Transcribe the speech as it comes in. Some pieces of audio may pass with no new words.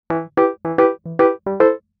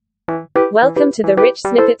Welcome to the Rich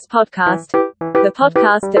Snippets podcast, the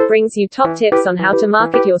podcast that brings you top tips on how to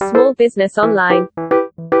market your small business online.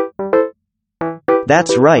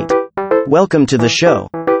 That's right. Welcome to the show.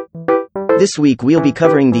 This week we'll be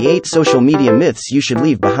covering the 8 social media myths you should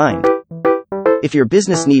leave behind. If your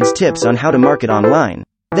business needs tips on how to market online,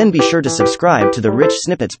 then be sure to subscribe to the Rich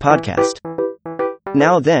Snippets podcast.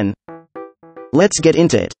 Now then, let's get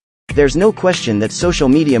into it. There's no question that social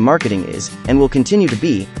media marketing is, and will continue to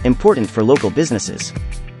be, important for local businesses.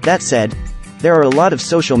 That said, there are a lot of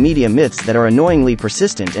social media myths that are annoyingly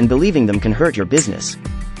persistent, and believing them can hurt your business.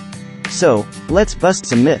 So, let's bust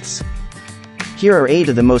some myths. Here are 8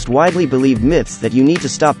 of the most widely believed myths that you need to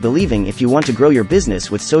stop believing if you want to grow your business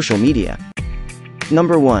with social media.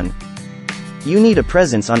 Number 1. You need a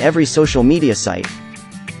presence on every social media site.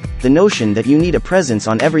 The notion that you need a presence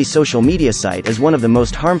on every social media site is one of the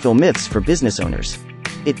most harmful myths for business owners.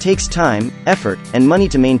 It takes time, effort, and money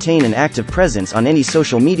to maintain an active presence on any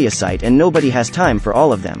social media site, and nobody has time for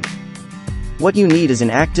all of them. What you need is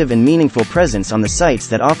an active and meaningful presence on the sites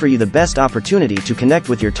that offer you the best opportunity to connect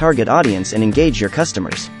with your target audience and engage your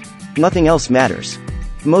customers. Nothing else matters.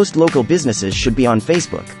 Most local businesses should be on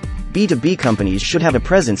Facebook. B2B companies should have a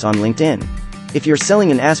presence on LinkedIn. If you're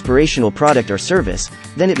selling an aspirational product or service,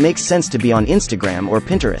 then it makes sense to be on Instagram or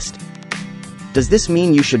Pinterest. Does this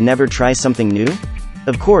mean you should never try something new?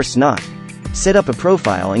 Of course not. Set up a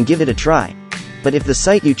profile and give it a try. But if the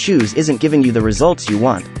site you choose isn't giving you the results you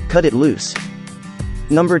want, cut it loose.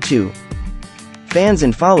 Number 2. Fans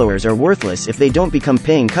and followers are worthless if they don't become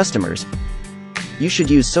paying customers. You should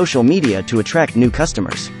use social media to attract new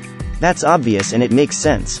customers. That's obvious and it makes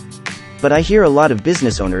sense. But I hear a lot of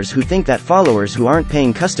business owners who think that followers who aren't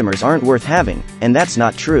paying customers aren't worth having, and that's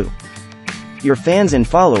not true. Your fans and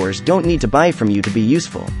followers don't need to buy from you to be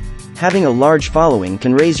useful. Having a large following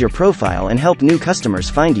can raise your profile and help new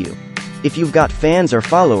customers find you. If you've got fans or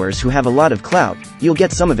followers who have a lot of clout, you'll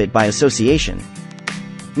get some of it by association.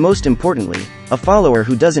 Most importantly, a follower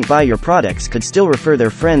who doesn't buy your products could still refer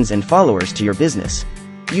their friends and followers to your business.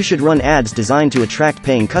 You should run ads designed to attract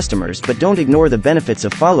paying customers, but don't ignore the benefits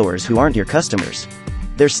of followers who aren't your customers.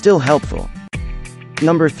 They're still helpful.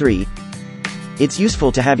 Number 3. It's useful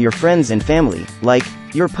to have your friends and family like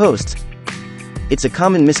your posts. It's a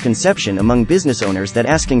common misconception among business owners that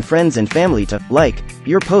asking friends and family to like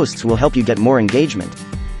your posts will help you get more engagement.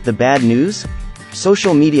 The bad news?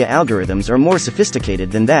 Social media algorithms are more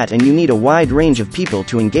sophisticated than that, and you need a wide range of people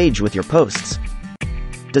to engage with your posts.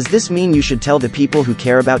 Does this mean you should tell the people who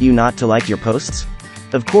care about you not to like your posts?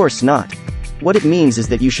 Of course not. What it means is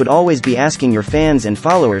that you should always be asking your fans and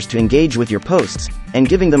followers to engage with your posts, and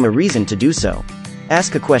giving them a reason to do so.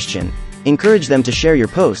 Ask a question, encourage them to share your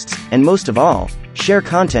posts, and most of all, share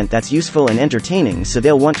content that's useful and entertaining so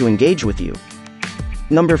they'll want to engage with you.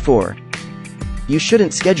 Number 4. You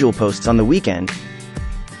shouldn't schedule posts on the weekend.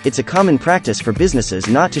 It's a common practice for businesses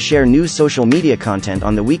not to share new social media content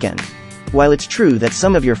on the weekend. While it's true that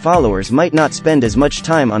some of your followers might not spend as much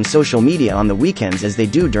time on social media on the weekends as they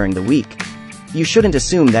do during the week, you shouldn't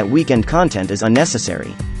assume that weekend content is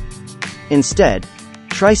unnecessary. Instead,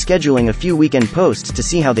 try scheduling a few weekend posts to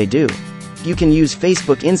see how they do. You can use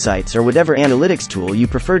Facebook Insights or whatever analytics tool you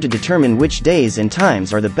prefer to determine which days and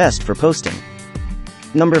times are the best for posting.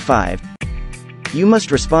 Number 5. You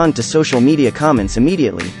must respond to social media comments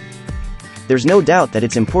immediately. There's no doubt that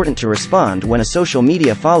it's important to respond when a social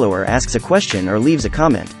media follower asks a question or leaves a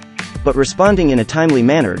comment. But responding in a timely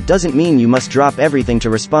manner doesn't mean you must drop everything to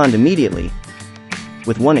respond immediately.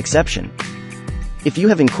 With one exception. If you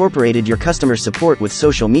have incorporated your customer support with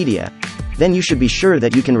social media, then you should be sure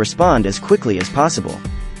that you can respond as quickly as possible.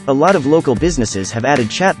 A lot of local businesses have added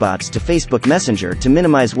chatbots to Facebook Messenger to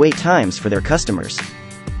minimize wait times for their customers.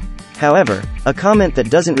 However, a comment that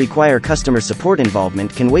doesn't require customer support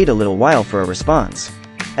involvement can wait a little while for a response.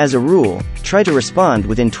 As a rule, try to respond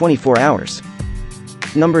within 24 hours.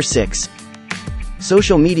 Number 6.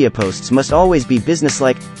 Social media posts must always be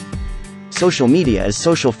businesslike. Social media is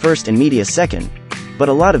social first and media second, but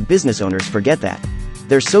a lot of business owners forget that.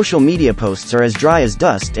 Their social media posts are as dry as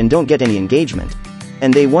dust and don't get any engagement.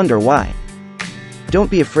 And they wonder why. Don't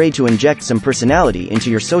be afraid to inject some personality into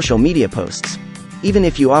your social media posts. Even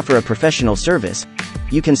if you offer a professional service,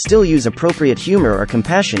 you can still use appropriate humor or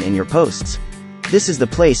compassion in your posts. This is the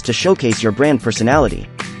place to showcase your brand personality.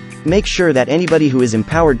 Make sure that anybody who is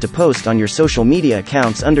empowered to post on your social media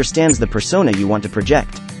accounts understands the persona you want to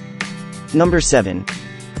project. Number 7.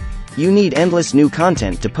 You need endless new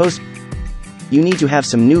content to post. You need to have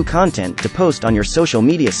some new content to post on your social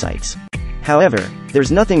media sites. However,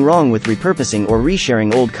 there's nothing wrong with repurposing or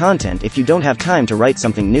resharing old content if you don't have time to write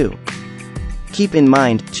something new. Keep in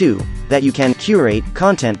mind, too, that you can curate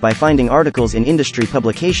content by finding articles in industry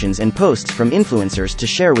publications and posts from influencers to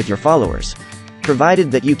share with your followers.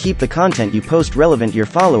 Provided that you keep the content you post relevant, your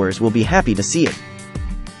followers will be happy to see it.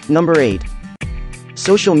 Number 8.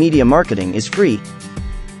 Social media marketing is free.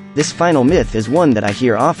 This final myth is one that I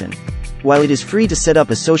hear often. While it is free to set up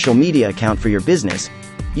a social media account for your business,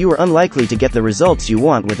 you are unlikely to get the results you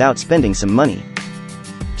want without spending some money.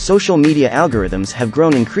 Social media algorithms have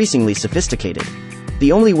grown increasingly sophisticated.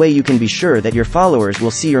 The only way you can be sure that your followers will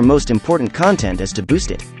see your most important content is to boost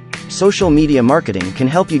it. Social media marketing can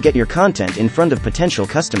help you get your content in front of potential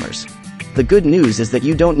customers. The good news is that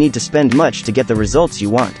you don't need to spend much to get the results you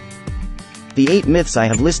want. The 8 myths I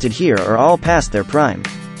have listed here are all past their prime.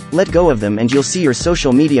 Let go of them and you'll see your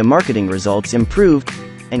social media marketing results improve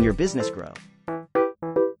and your business grow.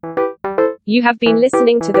 You have been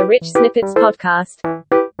listening to the Rich Snippets podcast.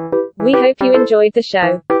 We hope you enjoyed the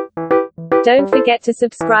show. Don't forget to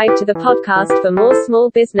subscribe to the podcast for more small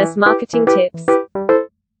business marketing tips.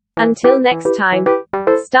 Until next time,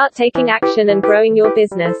 start taking action and growing your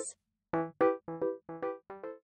business.